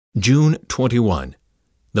June 21.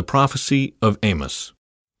 The Prophecy of Amos.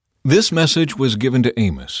 This message was given to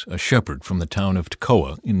Amos, a shepherd from the town of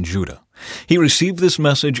Tekoa in Judah. He received this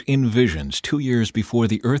message in visions 2 years before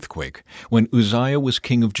the earthquake, when Uzziah was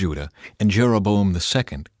king of Judah and Jeroboam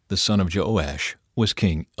II, the son of Joash, was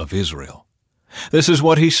king of Israel. This is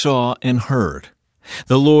what he saw and heard.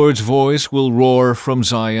 The Lord's voice will roar from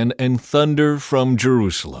Zion and thunder from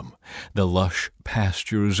Jerusalem. The lush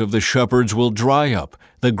pastures of the shepherds will dry up.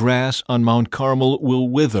 The grass on Mount Carmel will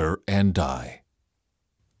wither and die.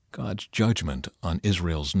 God's judgment on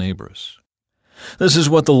Israel's neighbors. This is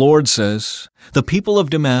what the Lord says. The people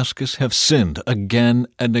of Damascus have sinned again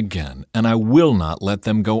and again, and I will not let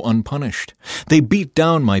them go unpunished. They beat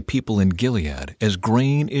down my people in Gilead as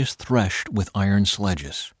grain is threshed with iron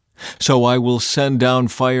sledges. So I will send down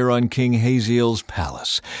fire on King Hazael's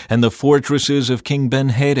palace, and the fortresses of King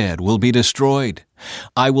Ben-Hadad will be destroyed.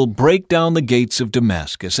 I will break down the gates of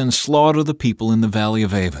Damascus and slaughter the people in the valley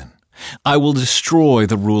of Avon. I will destroy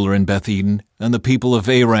the ruler in Beth-Eden, and the people of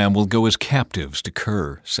Aram will go as captives to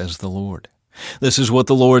Kir, says the Lord. This is what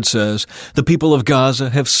the Lord says. The people of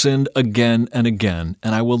Gaza have sinned again and again,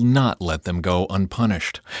 and I will not let them go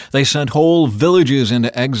unpunished. They sent whole villages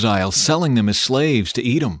into exile, selling them as slaves to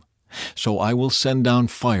Edom. So I will send down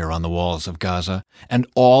fire on the walls of Gaza, and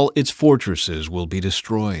all its fortresses will be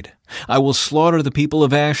destroyed. I will slaughter the people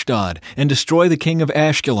of Ashdod and destroy the king of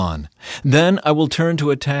Ashkelon. Then I will turn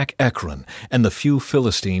to attack Ekron, and the few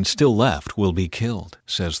Philistines still left will be killed,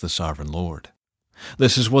 says the sovereign Lord.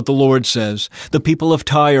 This is what the Lord says. The people of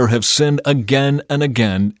Tyre have sinned again and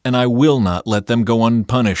again, and I will not let them go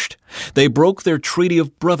unpunished. They broke their treaty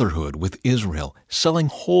of brotherhood with Israel, selling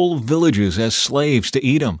whole villages as slaves to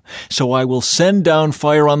Edom. So I will send down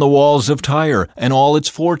fire on the walls of Tyre, and all its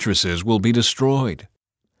fortresses will be destroyed.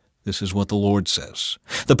 This is what the Lord says.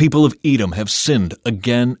 The people of Edom have sinned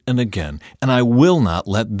again and again, and I will not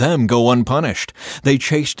let them go unpunished. They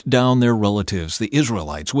chased down their relatives, the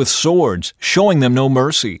Israelites, with swords, showing them no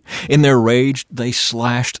mercy. In their rage, they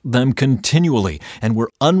slashed them continually and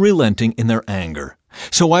were unrelenting in their anger.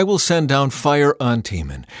 So I will send down fire on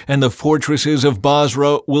Teman, and the fortresses of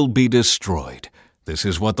Bozrah will be destroyed. This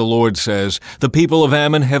is what the Lord says. The people of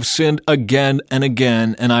Ammon have sinned again and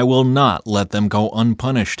again, and I will not let them go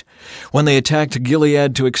unpunished. When they attacked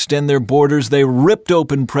Gilead to extend their borders, they ripped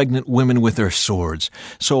open pregnant women with their swords.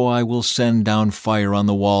 So I will send down fire on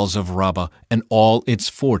the walls of Rabbah, and all its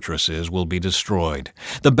fortresses will be destroyed.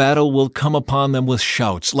 The battle will come upon them with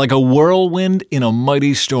shouts, like a whirlwind in a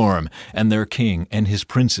mighty storm, and their king and his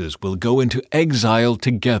princes will go into exile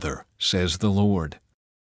together, says the Lord.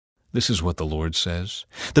 This is what the Lord says.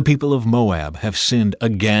 The people of Moab have sinned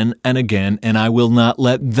again and again, and I will not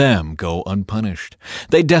let them go unpunished.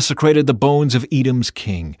 They desecrated the bones of Edom's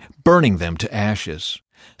king, burning them to ashes.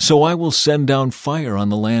 So I will send down fire on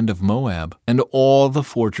the land of Moab, and all the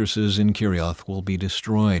fortresses in Kirioth will be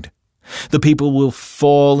destroyed. The people will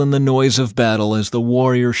fall in the noise of battle as the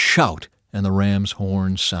warriors shout and the ram's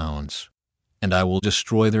horn sounds. And I will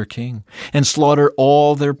destroy their king and slaughter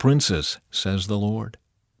all their princes, says the Lord.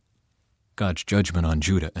 God's judgment on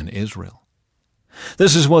Judah and Israel.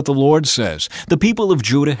 This is what the Lord says. The people of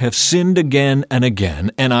Judah have sinned again and again,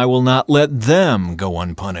 and I will not let them go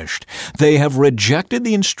unpunished. They have rejected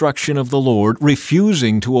the instruction of the Lord,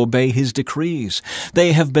 refusing to obey his decrees.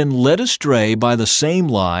 They have been led astray by the same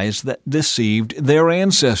lies that deceived their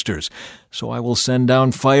ancestors. So I will send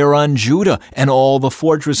down fire on Judah, and all the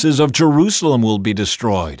fortresses of Jerusalem will be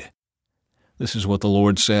destroyed. This is what the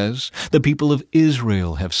Lord says. The people of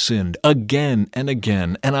Israel have sinned again and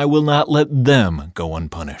again, and I will not let them go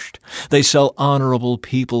unpunished. They sell honorable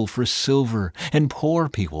people for silver and poor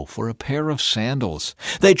people for a pair of sandals.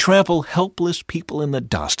 They trample helpless people in the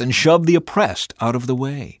dust and shove the oppressed out of the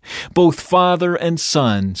way. Both father and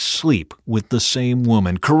son sleep with the same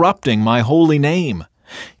woman, corrupting my holy name.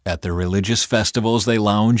 At their religious festivals they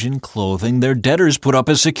lounge in clothing their debtors put up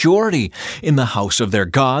as security. In the house of their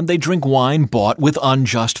God they drink wine bought with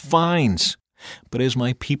unjust fines. But as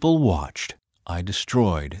my people watched, I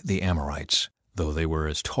destroyed the Amorites, though they were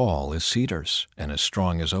as tall as cedars and as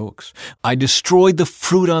strong as oaks. I destroyed the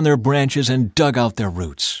fruit on their branches and dug out their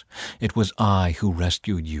roots. It was I who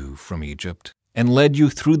rescued you from Egypt and led you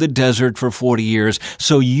through the desert for 40 years,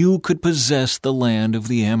 so you could possess the land of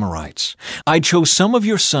the Amorites. I chose some of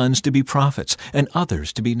your sons to be prophets, and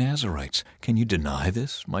others to be Nazirites. Can you deny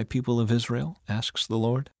this, my people of Israel? Asks the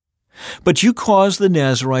Lord. But you caused the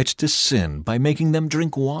Nazirites to sin by making them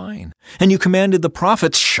drink wine, and you commanded the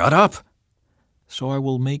prophets, shut up. So I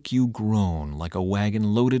will make you groan like a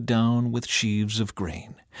wagon loaded down with sheaves of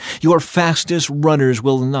grain. Your fastest runners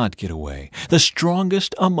will not get away. The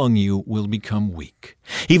strongest among you will become weak.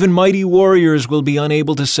 Even mighty warriors will be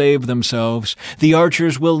unable to save themselves. The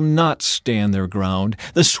archers will not stand their ground.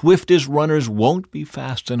 The swiftest runners won't be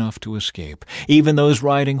fast enough to escape. Even those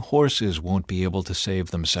riding horses won't be able to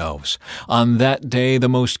save themselves. On that day, the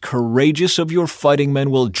most courageous of your fighting men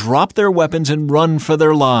will drop their weapons and run for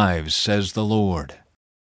their lives, says the Lord.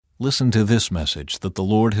 Listen to this message that the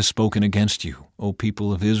Lord has spoken against you, O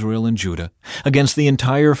people of Israel and Judah, against the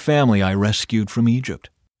entire family I rescued from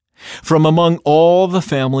Egypt. From among all the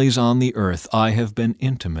families on the earth, I have been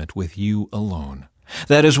intimate with you alone.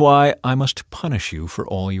 That is why I must punish you for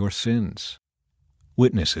all your sins.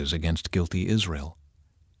 Witnesses against guilty Israel.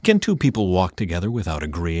 Can two people walk together without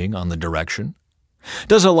agreeing on the direction?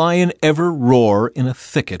 Does a lion ever roar in a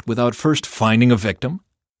thicket without first finding a victim?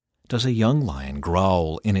 Does a young lion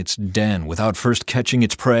growl in its den without first catching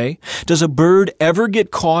its prey? Does a bird ever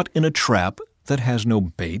get caught in a trap that has no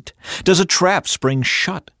bait? Does a trap spring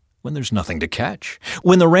shut when there's nothing to catch?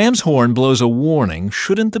 When the ram's horn blows a warning,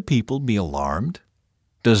 shouldn't the people be alarmed?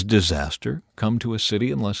 Does disaster come to a city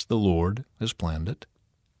unless the Lord has planned it?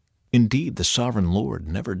 Indeed, the sovereign Lord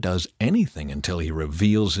never does anything until he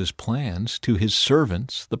reveals his plans to his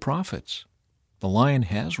servants, the prophets. The lion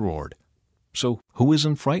has roared. So who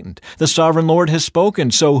isn't frightened? The sovereign Lord has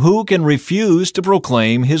spoken, so who can refuse to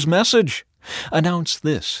proclaim his message? Announce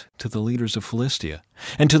this to the leaders of Philistia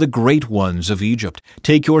and to the great ones of Egypt.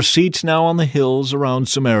 Take your seats now on the hills around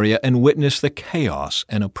Samaria and witness the chaos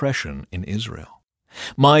and oppression in Israel.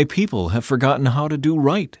 My people have forgotten how to do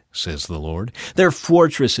right, says the Lord. Their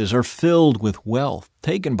fortresses are filled with wealth,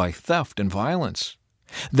 taken by theft and violence.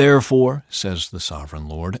 Therefore, says the sovereign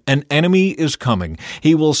Lord, an enemy is coming.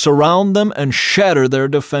 He will surround them and shatter their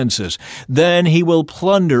defenses. Then he will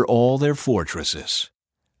plunder all their fortresses.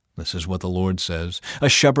 This is what the Lord says. A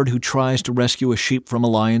shepherd who tries to rescue a sheep from a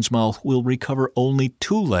lion's mouth will recover only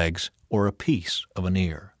 2 legs or a piece of an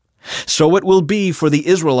ear. So it will be for the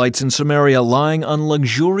Israelites in Samaria lying on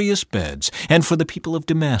luxurious beds, and for the people of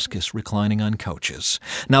Damascus reclining on couches.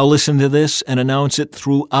 Now listen to this and announce it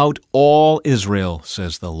throughout all Israel,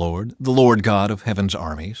 says the Lord God of heaven's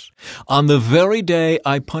armies. On the very day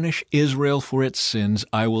I punish Israel for its sins,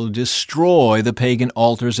 I will destroy the pagan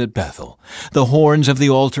altars at Bethel. The horns of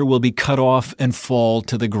the altar will be cut off and fall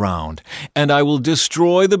to the ground, and I will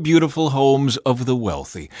destroy the beautiful homes of the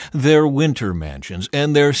wealthy, their winter mansions,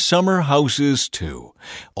 and their summer houses too,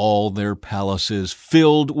 all their palaces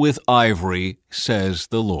filled with ivory, says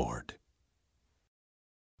the Lord.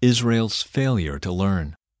 Israel's failure to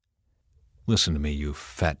learn. Listen to me, you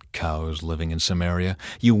fat cows living in Samaria,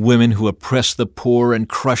 you women who oppress the poor and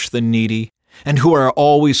crush the needy, and who are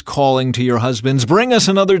always calling to your husbands, "Bring us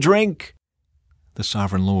another drink." The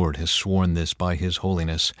sovereign Lord has sworn this by his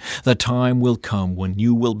holiness. The time will come when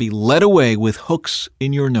you will be led away with hooks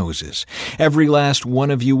in your noses. Every last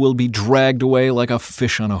one of you will be dragged away like a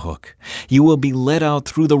fish on a hook. You will be led out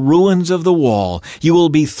through the ruins of the wall. You will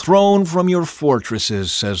be thrown from your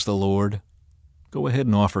fortresses, says the Lord. Go ahead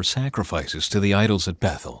and offer sacrifices to the idols at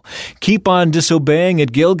Bethel. Keep on disobeying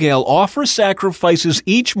at Gilgal. Offer sacrifices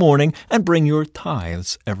each morning and bring your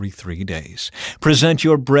tithes every 3 days. Present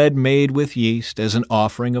your bread made with yeast as an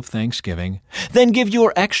offering of thanksgiving. Then give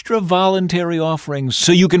your extra voluntary offerings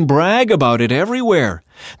so you can brag about it everywhere.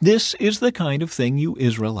 This is the kind of thing you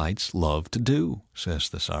Israelites love to do, says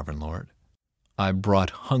the sovereign Lord. I brought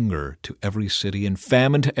hunger to every city and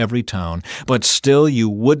famine to every town, but still you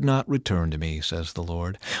would not return to me, says the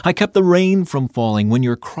Lord. I kept the rain from falling when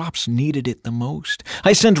your crops needed it the most.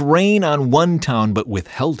 I sent rain on one town, but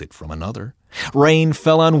withheld it from another. Rain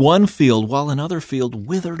fell on one field, while another field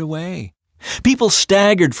withered away. People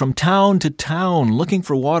staggered from town to town looking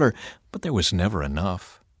for water, but there was never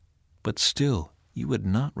enough. But still you would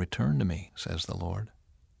not return to me, says the Lord.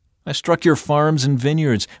 I struck your farms and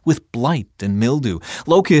vineyards with blight and mildew.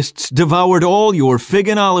 Locusts devoured all your fig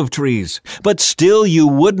and olive trees. But still you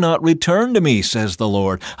would not return to me, says the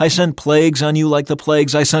Lord. I sent plagues on you like the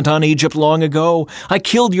plagues I sent on Egypt long ago. I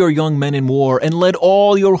killed your young men in war and led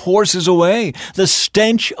all your horses away. The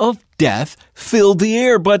stench of death filled the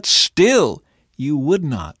air, but still you would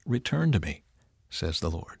not return to me, says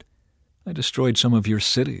the Lord. I destroyed some of your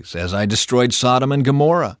cities, as I destroyed Sodom and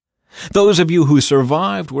Gomorrah. Those of you who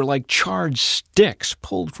survived were like charred sticks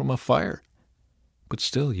pulled from a fire. But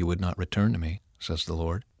still you would not return to me, says the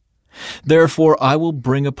Lord. Therefore I will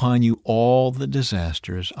bring upon you all the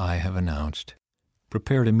disasters I have announced.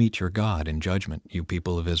 Prepare to meet your God in judgment, you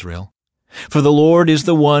people of Israel. For the Lord is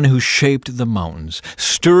the one who shaped the mountains,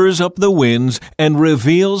 stirs up the winds, and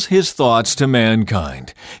reveals his thoughts to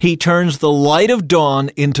mankind. He turns the light of dawn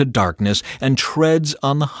into darkness and treads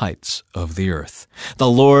on the heights of the earth. The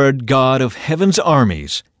Lord God of heaven's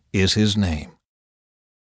armies is his name.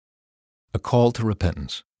 A call to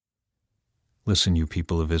repentance. Listen, you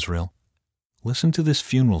people of Israel. Listen to this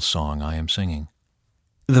funeral song I am singing.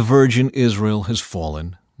 The virgin Israel has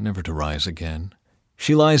fallen, never to rise again.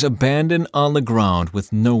 She lies abandoned on the ground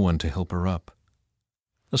with no one to help her up.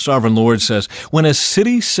 The sovereign Lord says, when a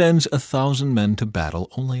city sends 1,000 men to battle,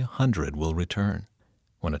 only 100 will return.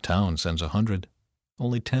 When a town sends 100,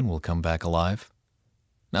 only 10 will come back alive.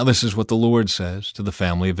 Now this is what the Lord says to the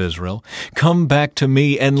family of Israel. Come back to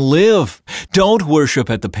me and live. Don't worship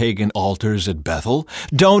at the pagan altars at Bethel.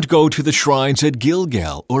 Don't go to the shrines at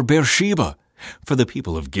Gilgal or Beersheba. For the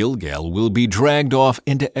people of Gilgal will be dragged off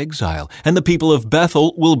into exile, and the people of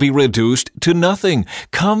Bethel will be reduced to nothing.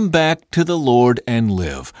 Come back to the Lord and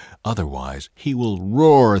live. Otherwise, he will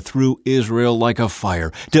roar through Israel like a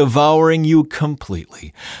fire, devouring you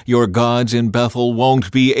completely. Your gods in Bethel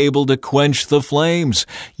won't be able to quench the flames.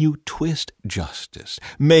 You twist justice,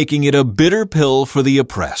 making it a bitter pill for the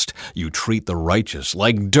oppressed. You treat the righteous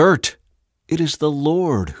like dirt. It is the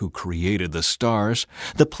Lord who created the stars,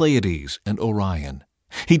 the Pleiades and Orion.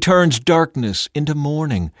 He turns darkness into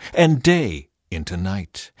morning and day into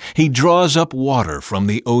night. He draws up water from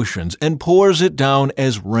the oceans and pours it down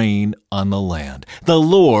as rain on the land. The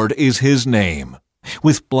Lord is his name.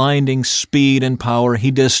 With blinding speed and power,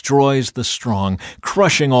 he destroys the strong,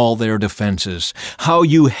 crushing all their defenses. How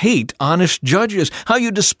you hate honest judges! How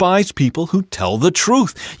you despise people who tell the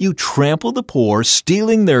truth! You trample the poor,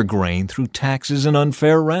 stealing their grain through taxes and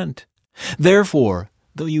unfair rent. Therefore,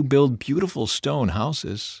 though you build beautiful stone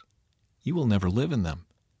houses, you will never live in them.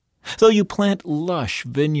 Though you plant lush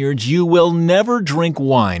vineyards, you will never drink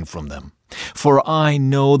wine from them. For I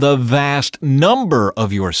know the vast number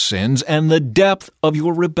of your sins and the depth of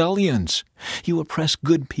your rebellions. You oppress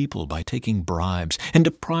good people by taking bribes and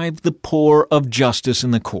deprive the poor of justice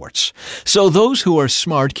in the courts. So those who are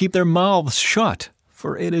smart keep their mouths shut,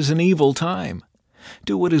 for it is an evil time.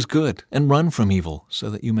 Do what is good and run from evil so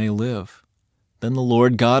that you may live. Then the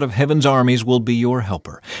Lord God of heaven's armies will be your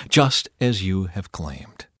helper, just as you have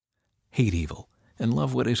claimed. Hate evil and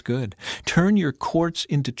love what is good. Turn your courts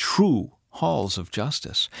into true halls of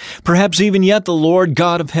justice. Perhaps even yet the Lord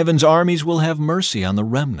God of heaven's armies will have mercy on the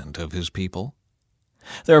remnant of his people.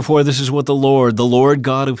 Therefore, this is what the Lord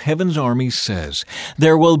God of heaven's armies says.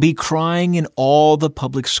 There will be crying in all the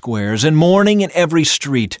public squares and mourning in every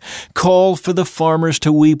street. Call for the farmers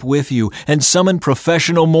to weep with you and summon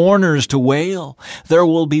professional mourners to wail. There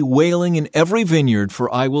will be wailing in every vineyard,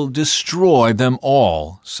 for I will destroy them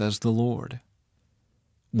all, says the Lord.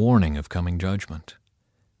 Warning of coming judgment.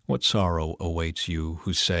 What sorrow awaits you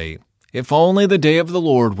who say, if only the day of the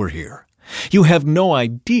Lord were here. You have no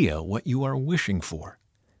idea what you are wishing for.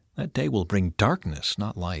 That day will bring darkness,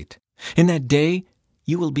 not light. In that day,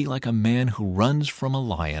 you will be like a man who runs from a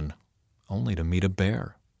lion, only to meet a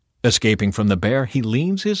bear. Escaping from the bear, he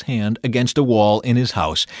leans his hand against a wall in his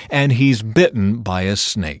house, and he's bitten by a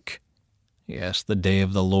snake. Yes, the day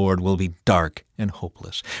of the Lord will be dark and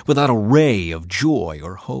hopeless, without a ray of joy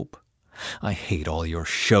or hope. I hate all your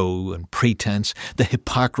show and pretense, the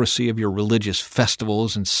hypocrisy of your religious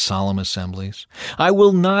festivals and solemn assemblies. I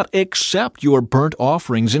will not accept your burnt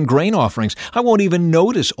offerings and grain offerings. I won't even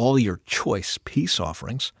notice all your choice peace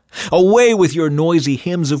offerings. Away with your noisy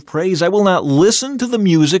hymns of praise. I will not listen to the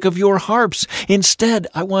music of your harps. Instead,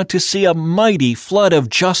 I want to see a mighty flood of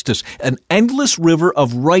justice, an endless river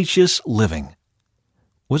of righteous living.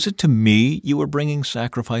 Was it to me you were bringing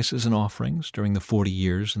sacrifices and offerings during the 40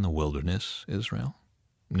 years in the wilderness, Israel?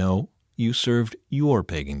 No, you served your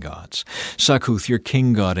pagan gods, Sakkuth, your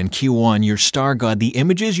king god, and Kiwan, your star god, the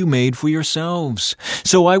images you made for yourselves.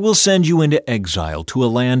 So I will send you into exile to a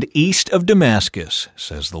land east of Damascus,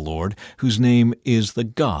 says the Lord, whose name is the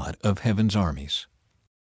God of heaven's armies.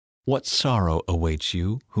 What sorrow awaits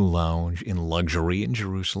you who lounge in luxury in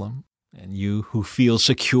Jerusalem? And you who feel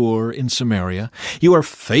secure in Samaria? You are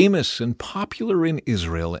famous and popular in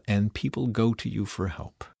Israel, and people go to you for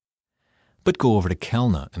help. But go over to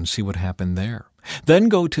Kelna and see what happened there. Then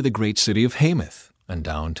go to the great city of Hamath, and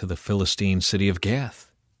down to the Philistine city of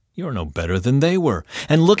Gath. You are no better than they were,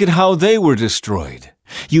 and look at how they were destroyed.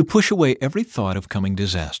 You push away every thought of coming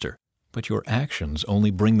disaster. but your actions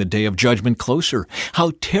only bring the day of judgment closer.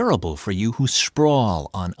 How terrible for you who sprawl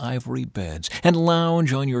on ivory beds and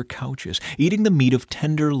lounge on your couches, eating the meat of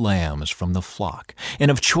tender lambs from the flock,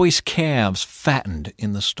 and of choice calves fattened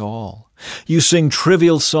in the stall. You sing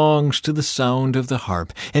trivial songs to the sound of the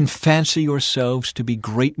harp, and fancy yourselves to be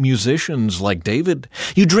great musicians like David.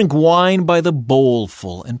 You drink wine by the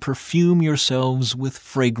bowlful, and perfume yourselves with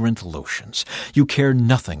fragrant lotions. You care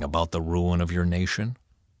nothing about the ruin of your nation.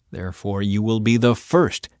 Therefore you will be the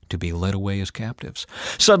first to be led away as captives.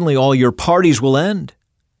 Suddenly all your parties will end.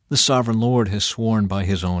 The sovereign Lord has sworn by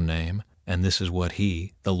his own name, and this is what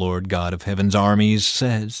he, the Lord God of heaven's armies,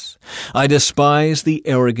 says. I despise the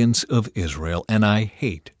arrogance of Israel, and I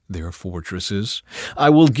hate their fortresses. I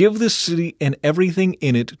will give this city and everything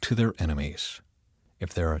in it to their enemies.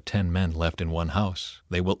 If there are 10 men left in one house,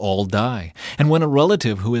 they will all die. And when a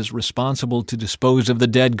relative who is responsible to dispose of the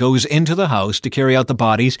dead goes into the house to carry out the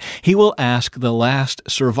bodies, he will ask the last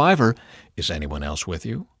survivor, "Is anyone else with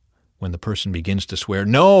you?" When the person begins to swear,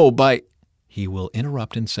 "No, by..." he will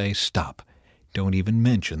interrupt and say, "Stop. Don't even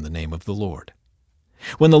mention the name of the Lord."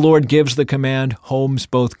 When the Lord gives the command, homes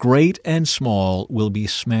both great and small will be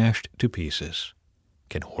smashed to pieces.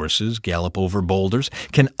 Can horses gallop over boulders?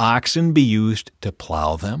 Can oxen be used to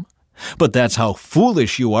plow them? But that's how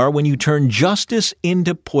foolish you are when you turn justice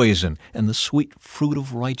into poison and the sweet fruit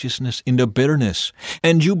of righteousness into bitterness.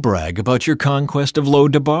 And you brag about your conquest of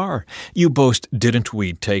Lo-Debar. You boast, "Didn't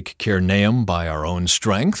we take Karnaim by our own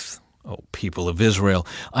strength?" O people of Israel,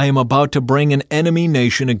 I am about to bring an enemy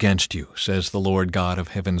nation against you, says the Lord God of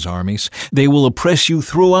heaven's armies. They will oppress you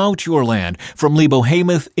throughout your land, from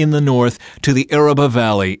Lebo-Hamath in the north to the Arabah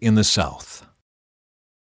Valley in the south.